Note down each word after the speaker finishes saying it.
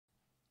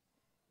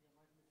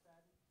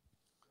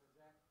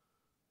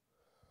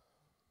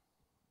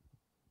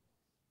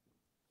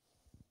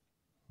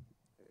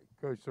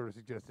Coach sort of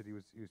suggested he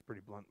was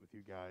pretty blunt with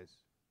you guys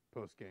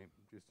post game,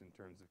 just in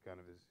terms of kind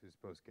of his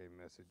post game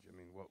message. I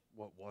mean, what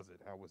was it?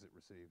 How was it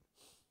received?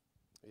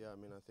 Yeah, I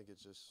mean, I think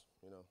it's just,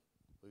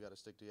 we got to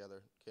stick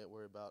together. Can't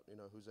worry about,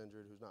 who's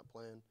injured, who's not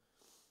playing,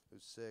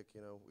 who's sick.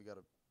 We got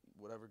to,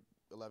 whatever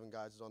 11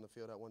 guys is on the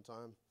field at one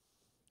time,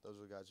 those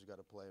are the guys who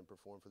got to play and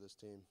perform for this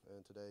team.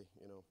 And today,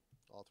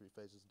 all three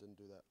phases didn't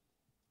do that.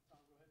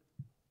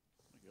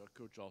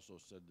 Coach also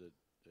said that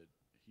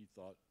he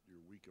thought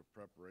your week of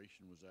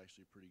preparation was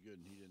actually pretty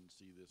good, and he didn't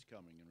see this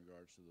coming in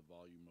regards to the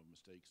volume of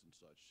mistakes and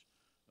such.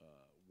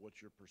 What's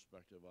your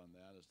perspective on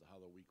that as to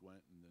how the week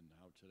went and then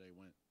how today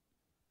went?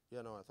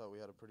 Yeah, no, I thought we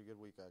had a pretty good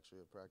week,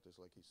 actually, of practice,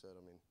 like he said.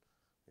 I mean,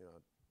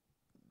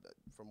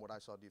 from what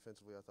I saw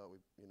defensively, I thought we,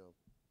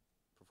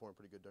 performed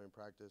pretty good during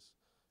practice.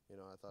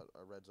 I thought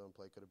our red zone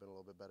play could have been a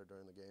little bit better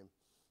during the game.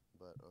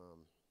 But,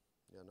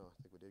 yeah, no, I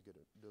think we did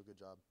do a good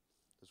job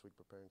this week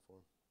preparing for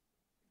him.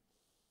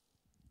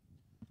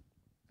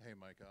 Hey,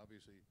 Mike,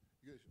 obviously,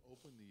 you guys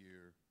opened the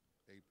year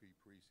AP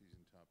preseason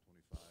top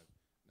 25.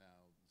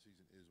 Now the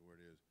season is where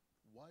it is.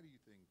 Why do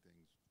you think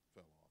things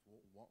fell off?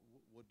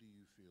 What do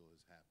you feel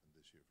has happened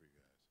this year for you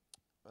guys?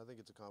 I think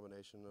it's a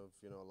combination of,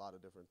 a lot of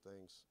different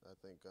things. I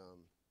think,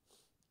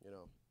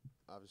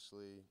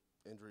 obviously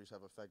injuries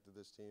have affected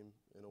this team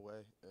in a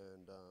way.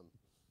 And,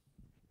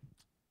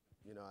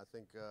 I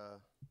think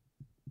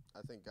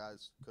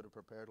guys could have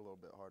prepared a little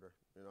bit harder.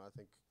 I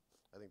think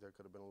there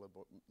could have been a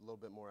little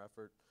bit more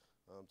effort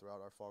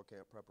throughout our fall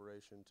camp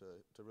preparation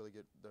to really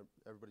get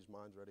everybody's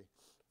minds ready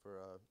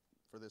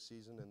for this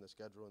season and the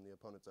schedule and the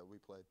opponents that we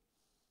played.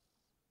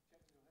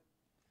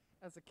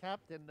 As a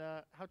captain,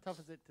 how tough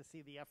is it to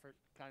see the effort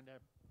kind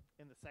of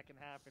in the second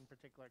half in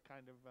particular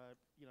kind of,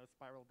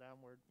 spiral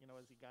downward,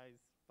 as you guys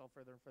fell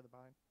further and further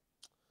behind?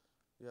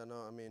 Yeah,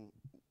 no, I mean,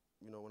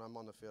 when I'm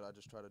on the field, I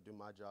just try to do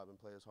my job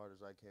and play as hard as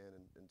I can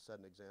and set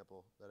an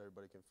example that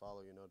everybody can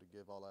follow, to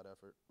give all that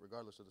effort,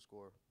 regardless of the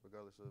score,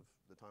 regardless of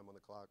the time on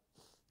the clock.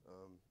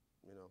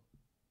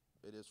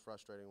 It is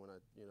frustrating when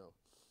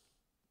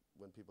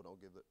when people don't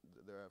give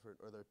their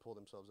effort or they pull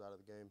themselves out of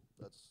the game.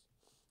 That's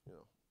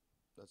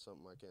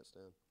something I can't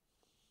stand.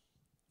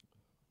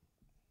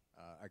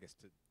 I guess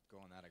to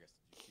go on that, did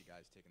you see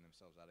guys taking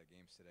themselves out of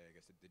games today? I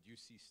guess did you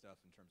see stuff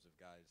in terms of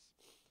guys?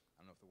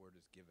 I don't know if the word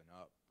is given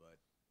up,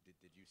 but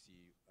did you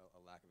see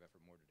a lack of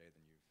effort more today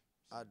than you've seen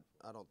before?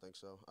 I don't think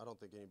so. I don't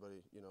think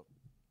anybody,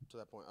 to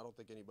that point, I don't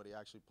think anybody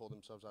actually pulled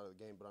themselves out of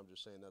the game. But I'm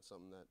just saying that's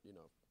something that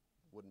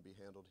wouldn't be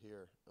handled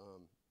here.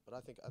 But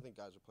I think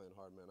guys are playing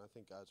hard, man. I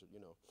think guys are,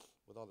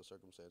 with all the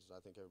circumstances,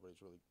 I think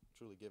everybody's really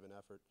truly giving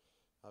effort.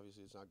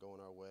 Obviously, it's not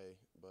going our way,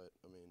 but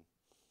I mean,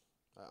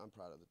 I'm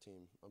proud of the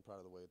team. I'm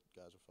proud of the way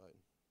guys are fighting.